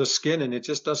the skin and it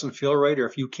just doesn't feel right, or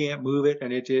if you can't move it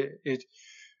and or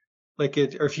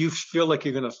if you feel like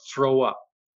you're going to throw up,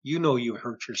 you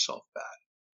hurt yourself bad.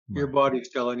 Your Right. body's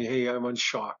telling you, hey, I'm in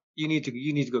shock. You need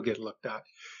to go get looked at.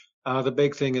 The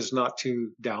big thing is not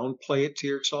to downplay it to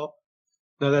yourself.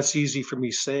 Now that's easy for me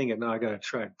saying it. Now I got to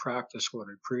try and practice what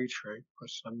I preach, right?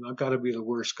 Because I've got to be the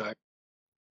worst guy.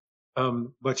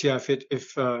 But yeah,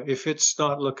 if it's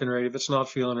not looking right, if it's not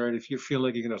feeling right, if you feel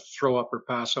like you're going to throw up or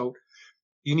pass out,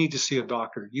 you need to see a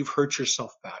doctor. You've hurt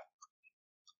yourself bad.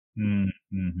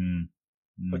 Mm-hmm.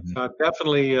 But Mm-hmm.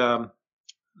 definitely,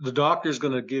 the doctor's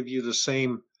going to give you the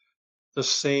same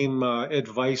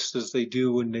advice as they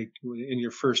do when they in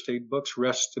your first aid books: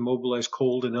 rest, immobilize,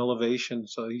 cold, and elevation.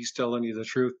 So he's telling you the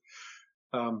truth.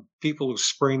 People who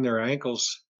sprain their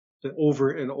ankles over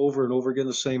and over and over again,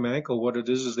 the same ankle, what it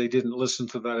is they didn't listen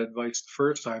to that advice the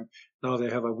first time. Now they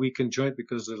have a weakened joint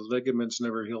because the ligaments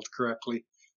never healed correctly,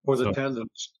 or the So,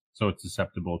 tendons. so it's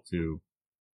susceptible to,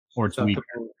 or it's weak.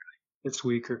 Susceptible. It's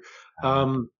weaker.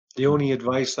 Uh, The only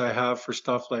advice I have for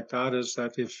stuff like that is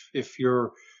that if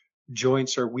your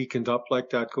joints are weakened up like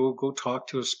that, go talk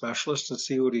to a specialist and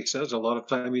see what he says. A lot of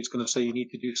time he's going to say you need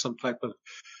to do some type of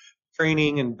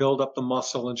training and build up the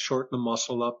muscle and shorten the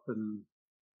muscle up and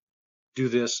do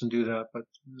this and do that. But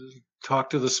talk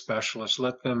to the specialist.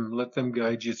 Let them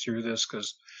guide you through this,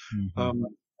 because mm-hmm. um,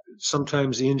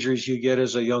 sometimes the injuries you get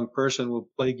as a young person will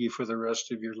plague you for the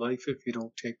rest of your life if you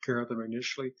don't take care of them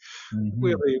initially. We Mm-hmm.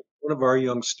 have one of our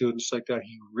young students like that.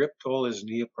 He ripped all his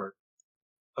knee apart,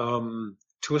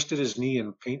 twisted his knee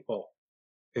in paintball.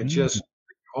 It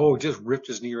Mm-hmm. just ripped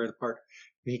his knee right apart.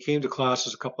 And he came to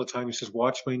classes a couple of times. He says,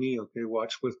 "Watch my knee, okay?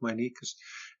 Watch with my knee."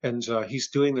 And he's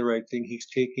doing the right thing. He's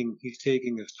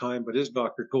taking his time. But his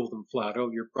doctor told him flat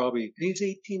out, he's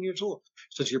 18 years old.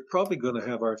 He says, "You're probably going to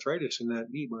have arthritis in that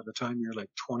knee by the time you're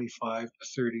like 25 to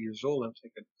 30 years old." I'm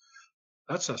thinking,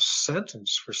 that's a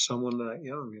sentence for someone that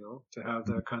young, to have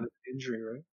that kind of injury,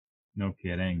 right? No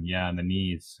kidding. Yeah, and the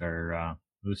knees are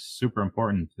it was super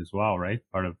important as well, right?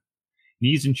 Part of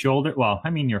knees and shoulder. Well,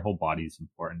 I mean, your whole body is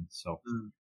important. So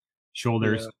Mm,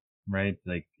 shoulders, yeah, right?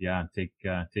 Like, yeah, take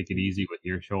it easy with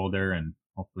your shoulder, and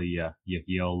hopefully, you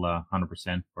heal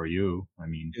 100% for you. I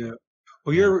mean, yeah.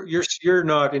 Well, yeah, you're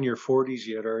not in your 40s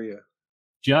yet, are you?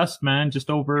 just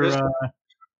over Just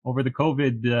over the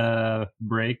COVID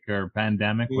break or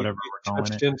pandemic, whatever you we're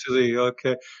calling touched it. into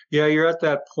okay. Yeah, you're at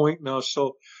that point now.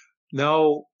 So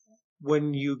now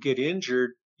when you get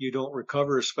injured, you don't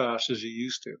recover as fast as you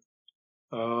used to.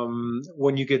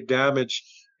 When you get damaged,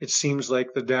 it seems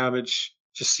like the damage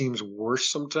just seems worse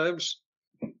sometimes.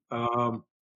 Um,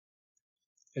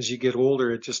 as you get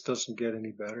older, it just doesn't get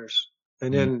any better.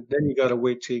 And Mm. then you got to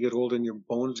wait till you get old and your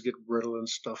bones get brittle and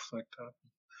stuff like that.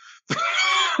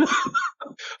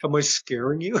 Am I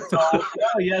scaring you?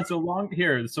 So yeah, so long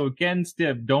here. So again,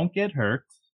 Stiff, don't get hurt.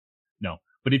 No,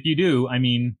 but if you do, I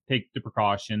mean, take the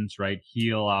precautions, right?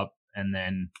 Heal up, and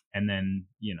then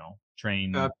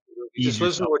train, Absolutely. ease Just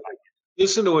yourself.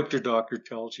 listen to what your doctor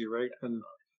tells you, right?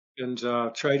 And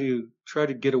try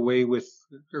to get away with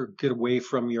or get away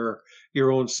from your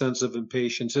own sense of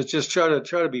impatience. It's just try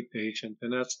to be patient,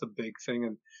 and that's the big thing.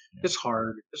 And Yeah, it's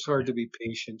hard. It's hard to be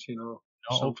patient, oh,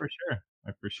 Sometimes. for sure.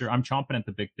 For sure. I'm chomping at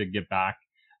the bit to get back.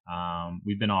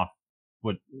 We've been off,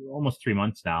 what, almost 3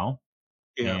 months now.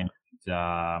 Yeah.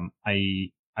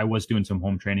 And, I was doing some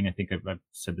home training. I think I've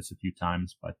said this a few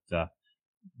times, but,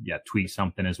 yeah, tweaked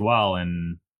something as well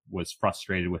and was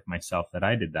frustrated with myself that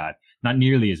I did that. Not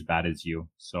nearly as bad as you.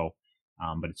 So,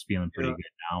 but it's feeling pretty Yeah.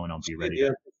 good now, and I'll be ready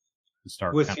Yeah. to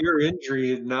start With kind your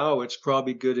injury now, it's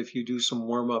probably good if you do some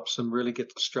warm ups and really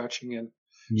get the stretching in, so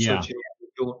yeah, that you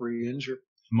don't re-injure.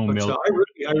 But mobility.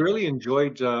 I really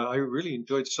enjoyed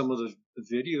some of the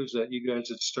videos that you guys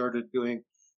had started doing,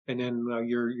 and then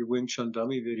your Wing Chun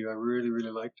dummy video. I really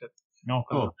really liked it. Oh, Uh,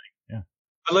 cool. Yeah.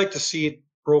 I'd like to see it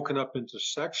broken up into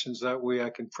sections. That way, I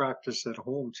can practice at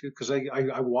home too. Because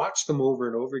I watch them over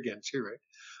and over again too, right?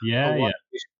 I'll Yeah. Yeah. watch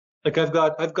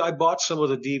like I bought some of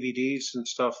the DVDs and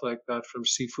stuff like that from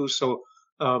Sifu. So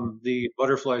the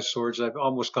butterfly swords, I've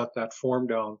almost got that form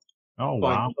down Oh,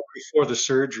 by wow. before the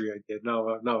surgery I did. Now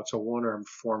it's a one arm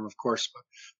form, of course,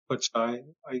 but I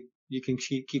you can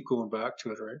keep going back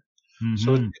to it, right?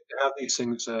 So it's Hmm. good to have these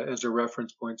things as a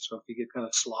reference point. So if you get kind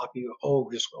of sloppy,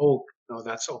 no,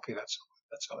 that's okay. That's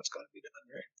how it's got to be done,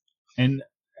 right?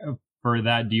 And for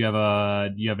that, do you have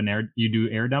an air, you do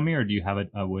air dummy, or do you have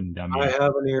a wooden I dummy?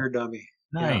 have an air dummy.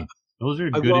 Yeah. Nice. Those are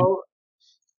I good well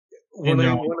in when their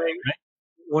I own when I way, right?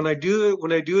 when I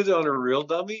do it on a real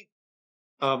dummy,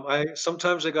 I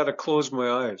sometimes I gotta close my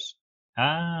eyes.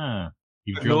 Ah,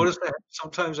 you've I've drilled. noticed that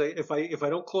sometimes if I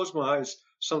don't close my eyes,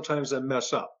 sometimes I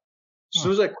mess up. As Huh.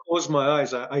 soon as I close my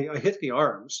eyes, I hit the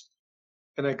arms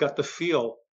and I got the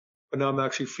feel, but now I'm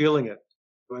actually feeling it.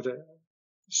 But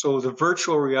so the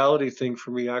virtual reality thing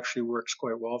for me actually works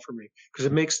quite well for me because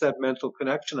it makes that mental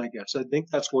connection. I guess I think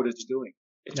that's what it's doing.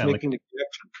 It's Yeah, like making the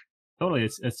connection. totally.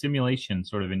 It's a simulation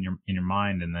sort of in your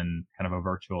mind, and then kind of a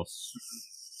virtual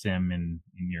sim in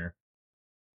your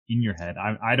in your head?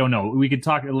 I don't know. We could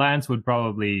talk. Lance would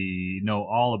probably know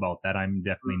all about that. I'm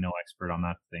definitely no expert on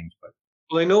that things, but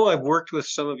Well, I know I've worked with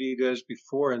some of you guys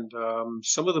before, and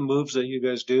some of the moves that you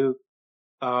guys do,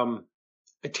 um,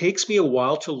 it takes me a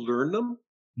while to learn them,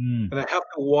 mm, and I have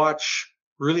to watch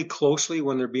really closely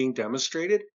when they're being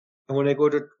demonstrated. And when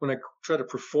I try to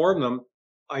perform them,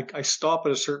 I stop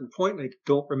at a certain point and I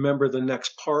don't remember the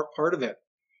next part of it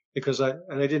because I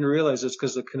didn't realize it's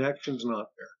because the connection's not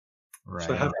there. So I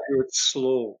right. have to do it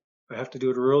slow. I have to do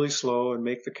it really slow and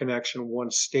make the connection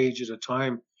one stage at a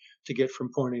time to get from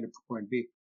point A to point B.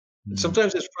 And Mm.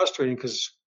 sometimes it's frustrating because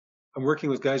I'm working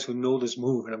with guys who know this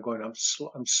move, and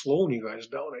I'm slowing you guys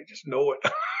down. I just know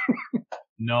it.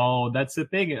 No, that's the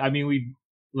thing. I mean,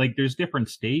 there's different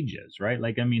stages, right?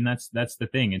 Like, I mean, that's the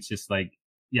thing. It's just like,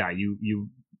 yeah,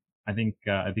 I think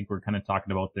we're kind of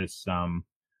talking about this,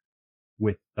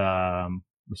 with,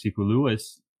 Sifu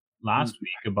Lewis last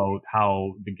week about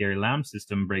how the Gary Lamb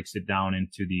system breaks it down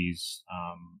into these,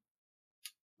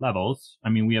 levels. I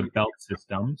mean, we have belt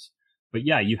systems, but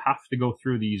yeah, you have to go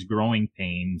through these growing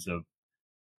pains of,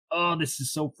 oh, this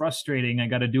is so frustrating. I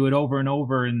got to do it over and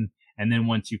over. And then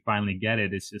once you finally get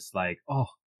it, it's just like, oh,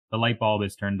 the light bulb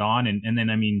is turned on. And then,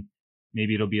 I mean,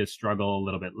 maybe it'll be a struggle a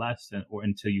little bit less or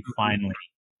until you finally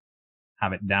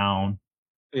have it down.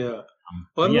 Yeah.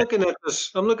 Well, But yeah,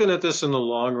 I'm looking at this in the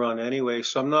long run anyway.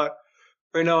 So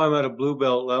right now I'm at a blue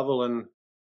belt level, and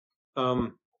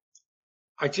um,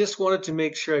 I just wanted to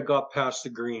make sure I got past the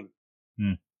green.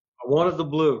 mm, I wanted the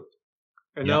blue.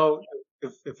 And yeah, now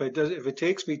if it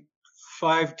takes me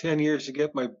 5-10 years to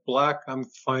get my black, I'm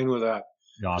fine with that.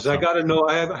 Because I awesome. got to know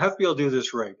I have to be able to do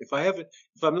this right. If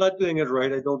I'm not doing it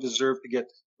right, I don't deserve to get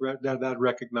that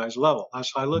recognized level.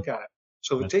 That's how I look at it.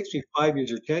 So if it That's takes me 5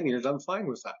 years or 10 years, I'm fine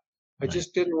with that. I nice.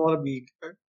 just didn't want to be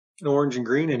an orange and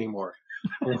green anymore.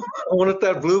 I wanted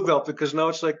that blue belt because now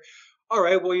it's like, all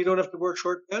right, well, you don't have to wear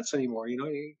short pants anymore. You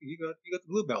got the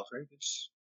blue belt, right?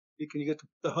 You get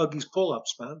the Huggies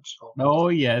pull-ups, man. So Oh,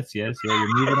 yes. Yeah.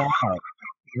 You're moving on up.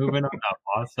 Moving on up.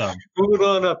 Awesome. moving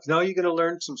on up. Now you're going to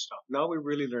learn some stuff. Now we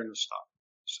really learn the stuff.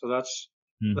 So that's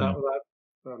Mm-hmm.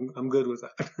 that. I'm good with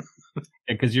that.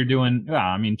 Yeah, cause you're doing, yeah,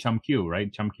 I mean, Chum Q,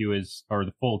 right? Chum Q or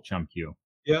the full Chum Q.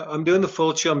 Yeah, I'm doing the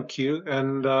full Chum Q,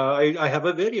 and I have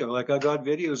a video. Like I got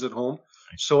videos at home,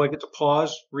 so I get to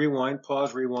pause, rewind,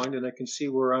 and I can see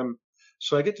where I'm.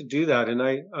 So I get to do that, and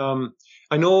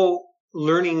I know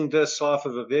learning this off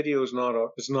of a video is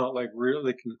not like real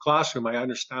like in the classroom. I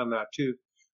understand that too,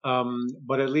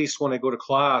 but at least when I go to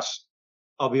class,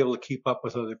 I'll be able to keep up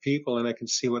with other people, and I can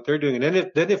see what they're doing. And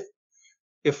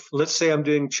if let's say I'm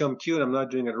doing Chum Q and I'm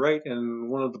not doing it right, and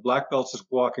one of the black belts is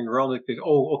walking around like,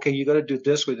 oh, okay, you got to do it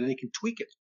this way, then he can tweak it.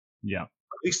 Yeah.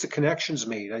 At least the connection's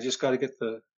made. I just got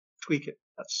to tweak it.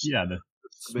 Yeah. The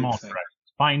That's the big small thing. correct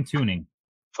fine tuning.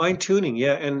 Fine tuning,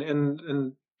 yeah,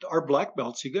 and our black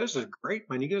belts, you guys are great,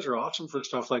 man. You guys are awesome for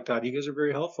stuff like that. You guys are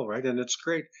very helpful, right? And it's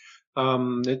great.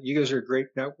 You guys are a great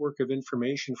network of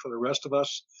information for the rest of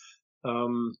us.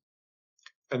 Um,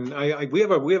 and we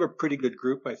have a pretty good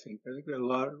group. I think we have a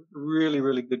lot of really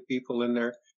really good people in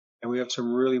there, and we have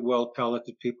some really well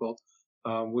talented people,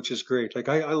 which is great. Like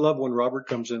I love when Robert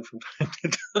comes in from time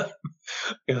to time.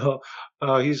 You know,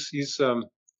 he's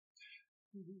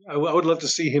I would love to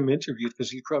see him interviewed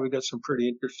because he's probably got some pretty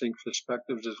interesting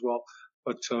perspectives as well.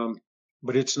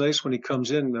 But it's nice when he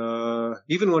comes in,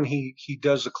 even when he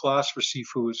does a class for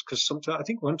Sifu, because sometimes I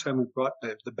think one time we brought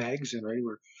the bags in, right?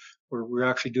 We're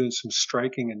actually doing some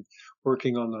striking and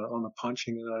working on the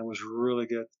punching, and that was really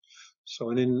good.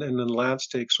 So and then Lance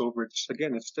takes over. It's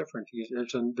different.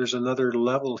 There's another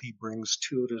level he brings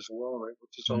to it as well, right?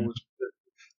 Which is always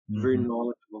good. Very Mm-hmm.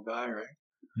 knowledgeable guy, right?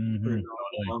 Mm-hmm. Very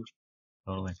Totally. knowledgeable.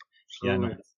 Totally. Yeah. No.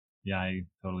 So Yeah. I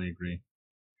totally agree.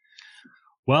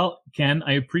 Well, Ken,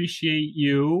 I appreciate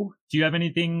you. Do you have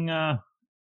anything,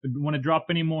 want to drop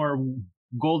any more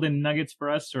golden nuggets for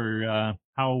us or,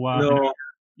 how, I know no,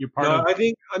 you're part no, of, I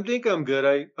think I'm good.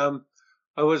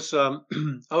 I was I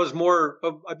was more.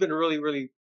 I've been really really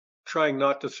trying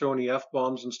not to throw any f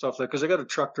bombs and stuff like because I got a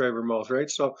truck driver mouth, right?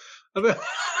 So I mean,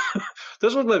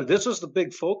 this was the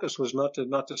big focus was not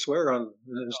to swear on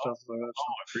and stuff like that.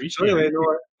 oh, I So appreciate it. anyway,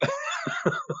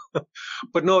 no,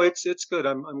 but no, it's good.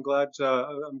 I'm glad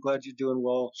you're doing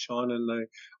well, Sean. And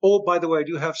oh, by the way, I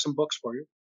do have some books for you.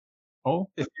 Oh,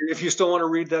 If you still want to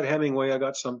read that Hemingway, I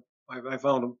got some. I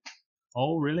found them.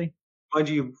 oh, really? Mind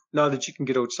you, now that you can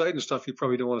get outside and stuff, you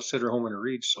probably don't want to sit at home and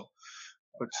read. So,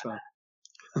 but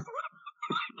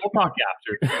We'll talk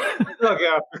after.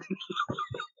 yeah,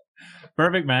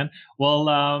 Perfect, man. Well,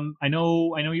 I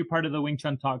know you're part of the Wing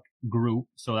Chun Talk group,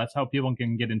 so that's how people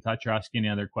can get in touch or ask any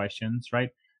other questions, right?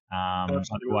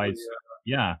 Otherwise,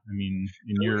 yeah, I mean,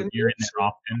 and you're in there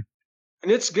often.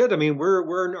 And it's good. I mean,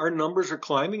 our numbers are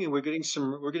climbing, and we're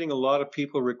getting a lot of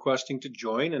people requesting to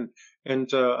join,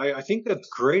 and I think that's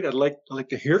great. I'd like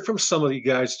to hear from some of you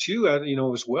guys too,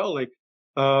 as well. Like,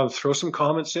 throw some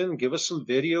comments in, give us some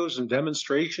videos and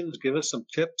demonstrations, give us some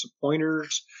tips,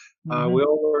 pointers. We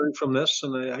all learn from this,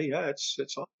 and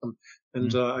it's awesome.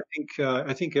 And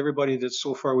I think everybody that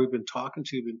so far we've been talking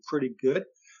to have been pretty good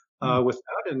with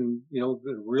that, and a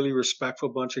really respectful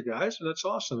bunch of guys, and that's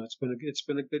awesome. It's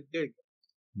been a good gig.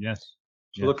 Yes.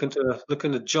 So looking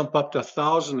to jump up to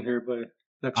 1,000 here by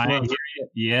next month.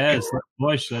 Yes,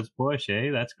 let's push. Hey,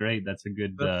 that's great. That's a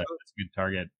good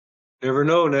target. Never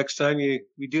know. Next time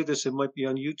we do this, it might be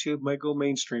on YouTube, might go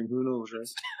mainstream. Who knows,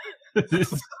 right?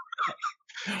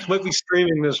 Might be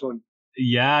streaming this one.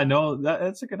 Yeah, no,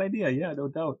 that's a good idea. Yeah, no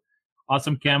doubt.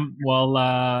 Awesome, Cam.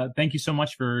 Well, thank you so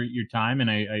much for your time, and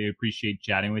I appreciate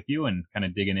chatting with you and kind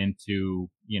of digging into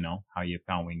how you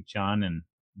found Wing Chun and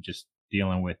just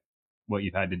dealing with what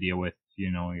you've had to deal with,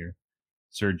 your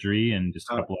surgery and just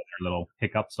a couple other little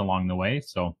hiccups along the way.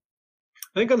 So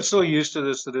I think I'm so used to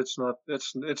this that it's not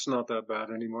that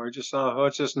bad anymore. It's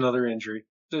just another injury,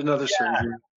 just another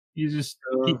surgery. You just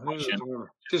keep pushing.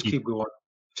 Just keep going.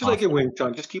 Just like your Wing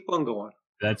Chun, just keep on going.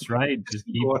 That's right. Just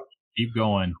keep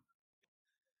going.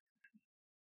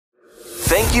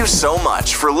 Thank you so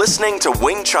much for listening to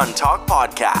Wing Chun Talk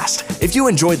Podcast. If you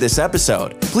enjoyed this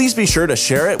episode, please be sure to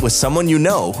share it with someone you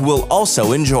know who will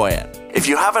also enjoy it. If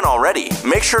you haven't already,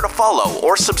 make sure to follow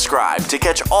or subscribe to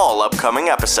catch all upcoming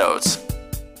episodes.